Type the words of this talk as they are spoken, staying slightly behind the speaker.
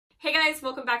guys,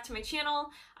 welcome back to my channel.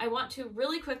 I want to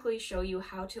really quickly show you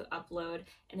how to upload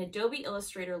an Adobe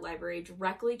Illustrator library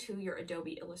directly to your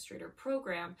Adobe Illustrator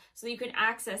program so that you can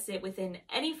access it within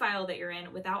any file that you're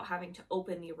in without having to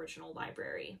open the original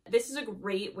library. This is a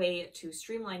great way to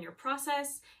streamline your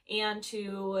process and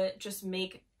to just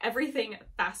make everything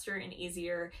faster and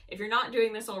easier. If you're not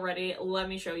doing this already, let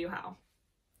me show you how.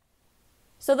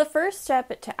 So the first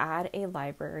step to add a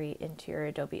library into your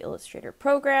Adobe Illustrator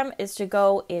program is to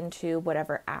go into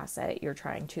whatever asset you're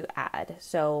trying to add.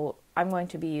 So I'm going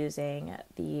to be using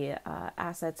the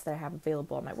assets that I have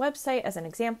available on my website as an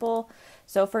example.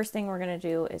 So first thing we're going to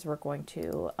do is we're going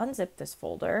to unzip this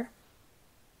folder.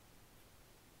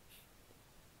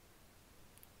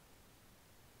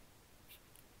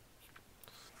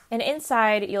 And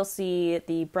inside you'll see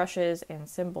the brushes and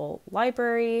symbol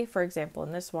library, for example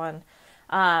in this one.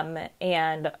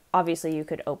 And obviously you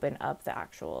could open up the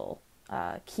actual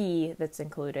key that's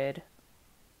included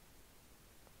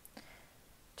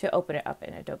to open it up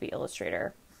in Adobe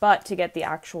Illustrator. But to get the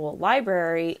actual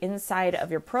library inside of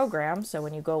your program, so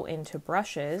when you go into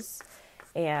brushes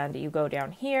and you go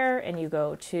down here and you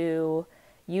go to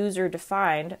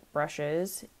user-defined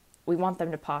brushes, we want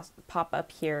them to pop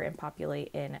up here and populate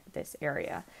in this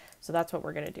area. So that's what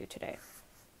we're going to do today.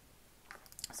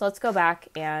 So let's go back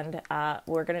and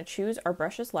we're going to choose our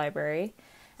brushes library.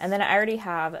 And then I already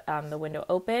have the window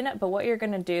open, but what you're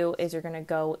going to do is you're going to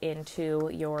go into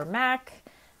your Mac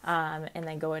and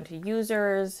then go into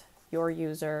users, your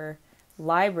user,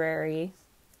 library,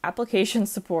 application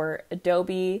support,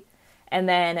 Adobe, and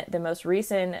then the most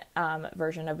recent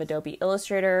version of Adobe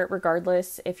Illustrator.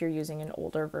 Regardless, if you're using an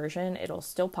older version, it'll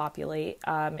still populate.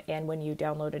 And when you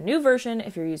download a new version,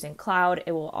 if you're using cloud,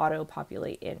 it will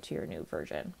auto-populate into your new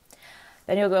version.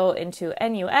 Then you'll go into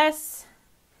NUS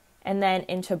and then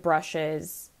into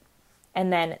brushes.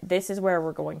 And then this is where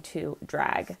we're going to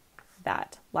drag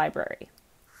that library.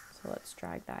 So let's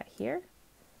drag that here.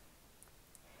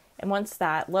 And once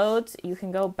that loads, you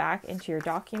can go back into your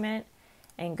document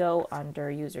and go under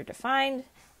user defined,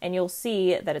 and you'll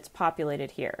see that it's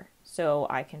populated here. So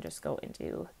I can just go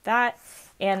into that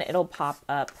and it'll pop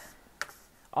up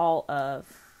all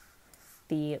of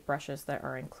the brushes that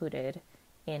are included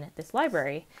in this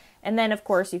library. And then of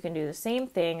course you can do the same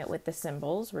thing with the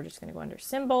symbols. We're just going to go under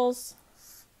symbols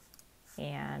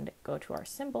and go to our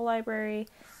symbol library,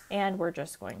 and we're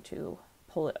just going to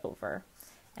pull it over.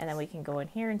 And then we can go in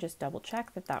here and just double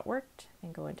check that that worked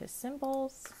and go into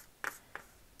symbols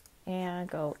and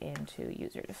go into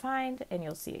user defined, and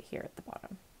you'll see it here at the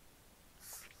bottom.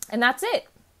 And that's it.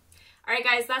 All right,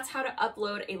 guys, that's how to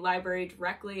upload a library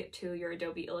directly to your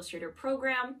Adobe Illustrator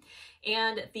program.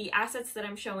 And the assets that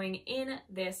I'm showing in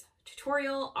this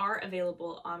tutorial are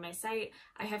available on my site.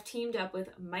 I have teamed up with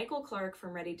Michael Clark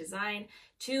from Ready Design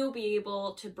to be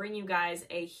able to bring you guys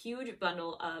a huge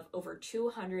bundle of over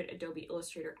 200 Adobe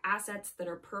Illustrator assets that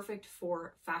are perfect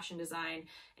for fashion design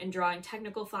and drawing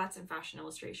technical flats and fashion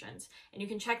illustrations. And you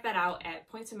can check that out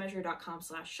at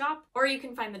pointsandmeasure.com/shop, or you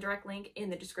can find the direct link in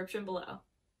the description below.